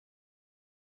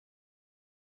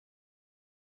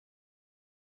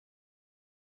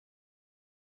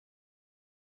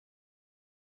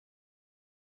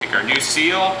our new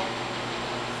seal.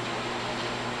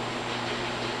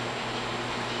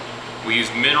 We use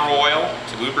mineral oil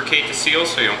to lubricate the seal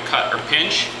so you don't cut or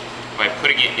pinch. By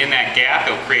putting it in that gap,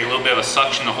 it'll create a little bit of a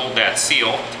suction to hold that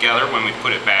seal together when we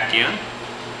put it back in.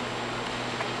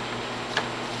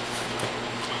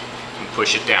 And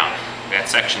push it down. That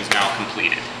section's now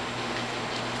completed.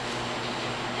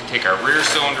 Take our rear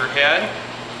cylinder head,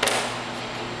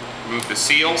 remove the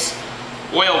seals.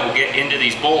 Oil will get into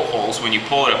these bolt holes when you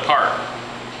pull it apart.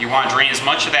 You want to drain as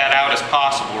much of that out as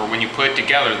possible, or when you put it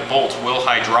together, the bolts will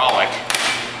hydraulic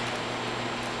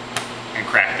and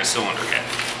crack the cylinder head.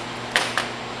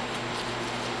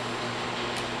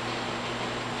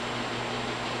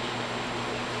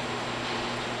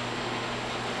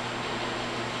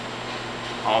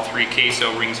 All three case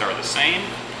O-rings are the same.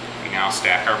 We now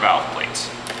stack our valve plates.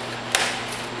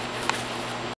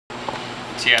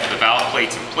 Once you have the valve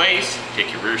plates in place,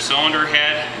 take your rear cylinder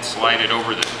head and slide it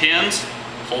over the pins.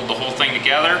 Hold the whole thing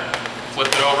together, flip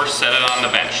it over, set it on the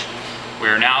bench. We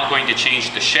are now going to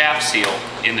change the shaft seal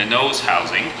in the nose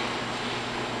housing.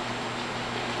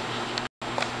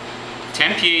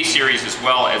 10PA series, as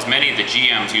well as many of the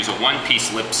GMs, use a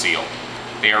one-piece lip seal.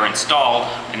 They are installed,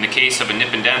 in the case of a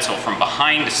nip and Denso, from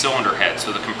behind the cylinder head,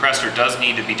 so the compressor does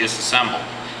need to be disassembled.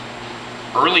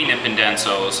 Early nip and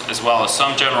Densos, as well as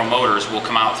some General Motors, will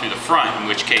come out through the front, in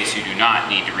which case you do not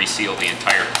need to reseal the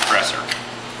entire compressor.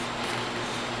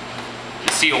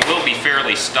 The seal will be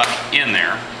fairly stuck in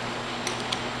there.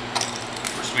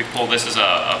 First we pull, this is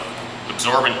a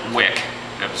absorbent wick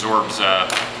that absorbs a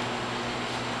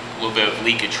little bit of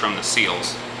leakage from the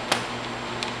seals.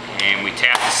 And we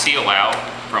tap the seal out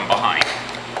from behind.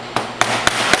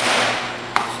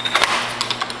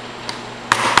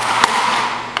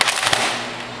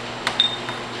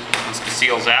 Once the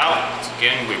seal's out, once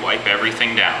again we wipe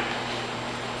everything down.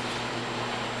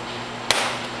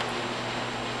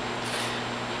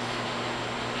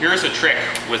 Here's a trick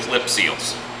with lip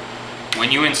seals.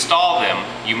 When you install them,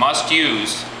 you must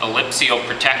use a lip seal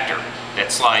protector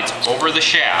that slides over the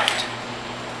shaft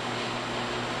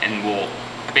and will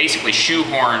basically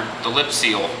shoehorn the lip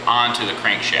seal onto the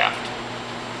crankshaft.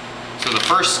 So the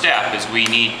first step is we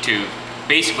need to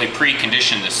basically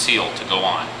precondition the seal to go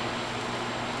on.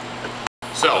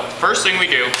 So first thing we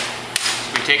do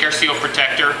is we take our seal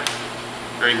protector,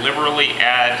 very liberally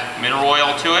add mineral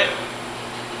oil to it,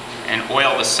 and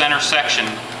oil the center section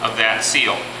of that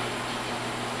seal.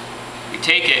 We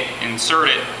take it, insert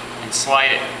it, and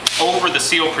slide it over the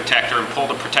seal protector and pull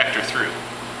the protector through.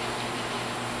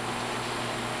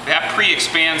 That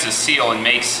pre-expands the seal and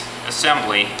makes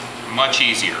assembly much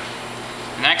easier.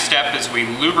 The next step is we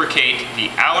lubricate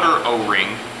the outer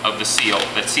O-ring of the seal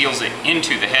that seals it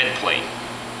into the head plate.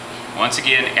 Once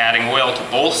again, adding oil to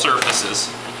both surfaces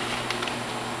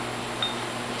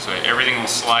so that everything will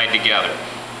slide together.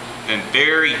 Then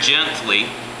very gently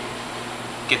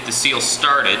get the seal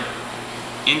started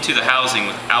into the housing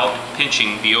without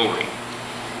pinching the O-ring.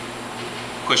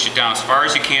 Push it down as far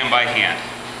as you can by hand.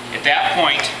 At that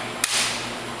point,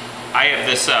 I have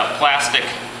this plastic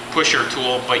pusher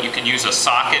tool, but you can use a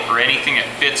socket or anything that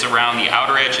fits around the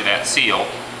outer edge of that seal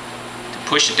to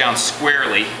push it down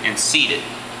squarely and seat it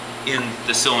in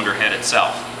the cylinder head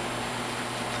itself.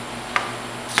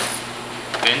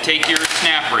 Then take your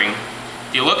snap ring.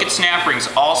 If you look at snap rings,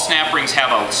 all snap rings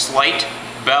have a slight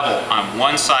bevel on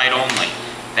one side only.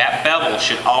 That bevel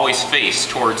should always face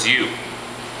towards you.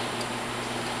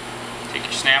 Take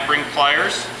your snap ring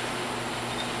pliers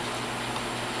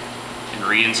and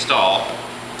reinstall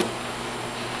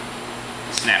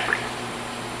the snap ring.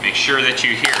 Make sure that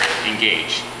you hear it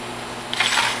engage.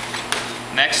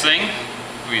 Next thing,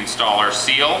 we install our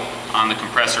seal on the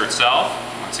compressor itself.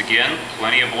 Once again,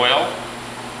 plenty of oil.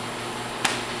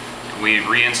 And we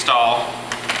reinstall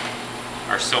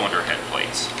our cylinder head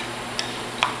plates.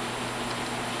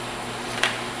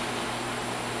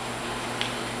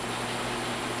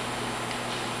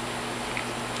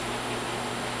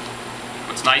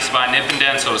 What's nice about nip and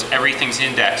Denso is everything's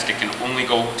indexed. It can only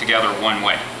go together one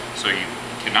way, so you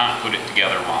cannot put it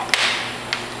together wrong.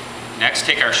 Next,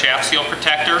 take our shaft seal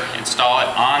protector, install it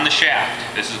on the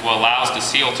shaft. This is what allows the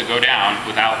seal to go down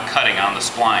without cutting on the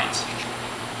splines.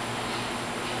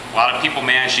 A lot of people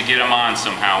manage to get them on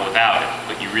somehow without it,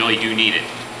 but you really do need it.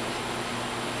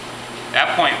 At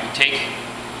that point, we take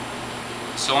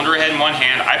the cylinder head in one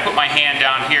hand. I put my hand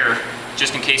down here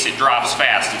just in case it drops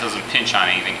fast, it doesn't pinch on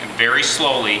anything, and very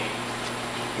slowly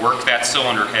work that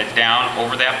cylinder head down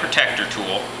over that protector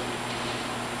tool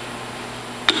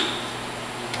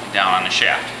and down on the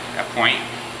shaft. At that point,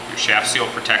 your shaft seal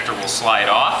protector will slide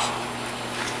off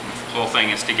and the whole thing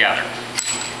is together.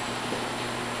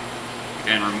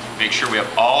 Then make sure we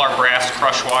have all our brass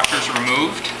crush washers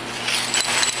removed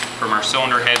from our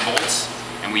cylinder head bolts,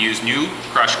 and we use new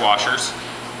crush washers.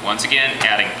 Once again,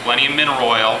 adding plenty of mineral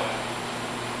oil.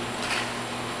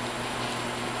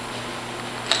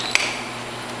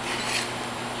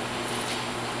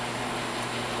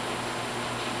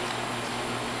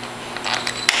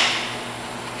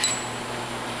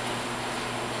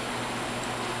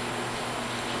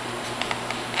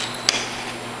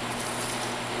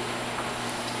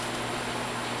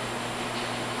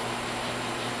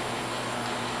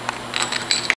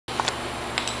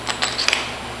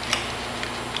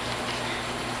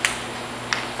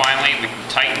 Finally, we can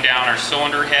tighten down our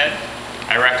cylinder head.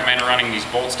 I recommend running these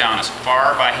bolts down as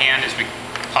far by hand as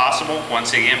possible.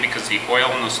 Once again, because the oil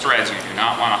in those threads, you do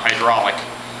not want to hydraulic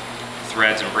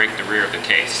threads and break the rear of the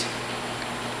case.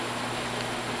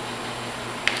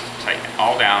 Tighten it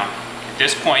all down. At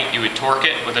this point, you would torque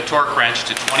it with a torque wrench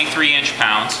to 23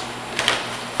 inch-pounds.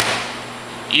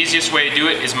 Easiest way to do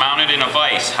it is mount it in a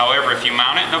vise. However, if you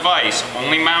mount it in a vise,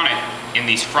 only mount it in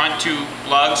these front two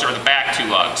lugs or the back two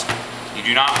lugs. You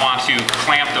do not want to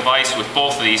clamp the vise with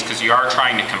both of these because you are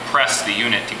trying to compress the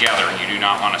unit together and you do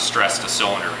not want to stress the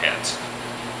cylinder heads.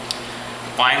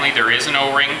 Finally, there is an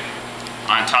O-ring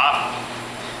on top.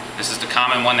 This is the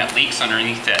common one that leaks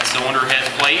underneath that cylinder head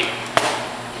plate.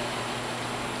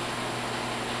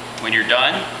 When you're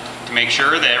done, to make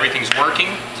sure that everything's working,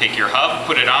 take your hub,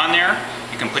 put it on there.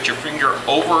 You can put your finger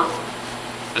over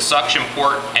the suction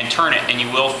port and turn it, and you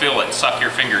will feel it suck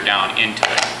your finger down into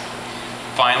it.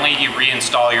 Finally, you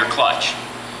reinstall your clutch.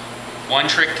 One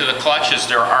trick to the clutch is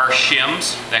there are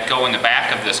shims that go in the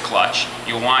back of this clutch.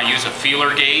 You'll want to use a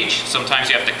feeler gauge. Sometimes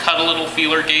you have to cut a little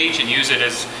feeler gauge and use it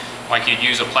as like you'd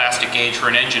use a plastic gauge for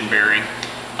an engine bearing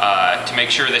to make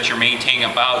sure that you're maintaining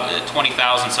about 20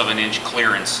 thousandths of an inch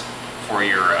clearance for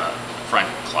your front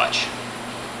clutch.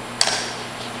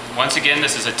 Once again,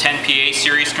 this is a 10PA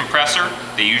series compressor.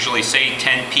 They usually say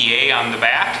 10PA on the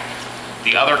back.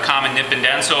 The other common nip and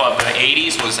Denso of the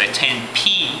 80s was a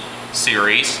 10P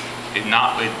series,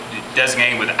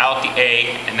 designated without the A,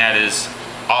 and that is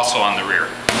also on the rear.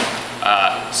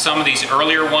 Some of these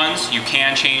earlier ones, you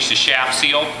can change the shaft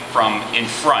seal from in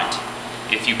front.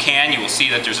 If you can, you will see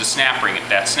that there's a snap ring. If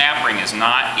that snap ring is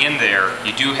not in there,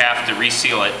 you do have to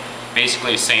reseal it,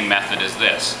 basically the same method as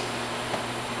this.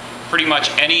 Pretty much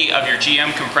any of your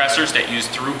GM compressors that use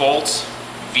through bolts,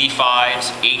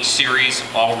 V5s, H series,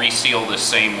 all reseal the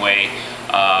same way,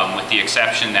 with the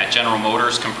exception that General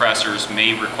Motors compressors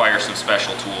may require some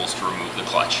special tools to remove the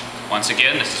clutch. Once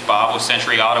again, this is Bob with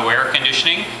Century Auto Air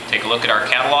Conditioning. Take a look at our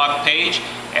catalog page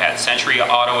at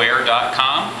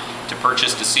centuryautoair.com to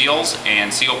purchase the seals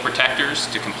and seal protectors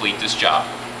to complete this job.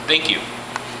 Thank you.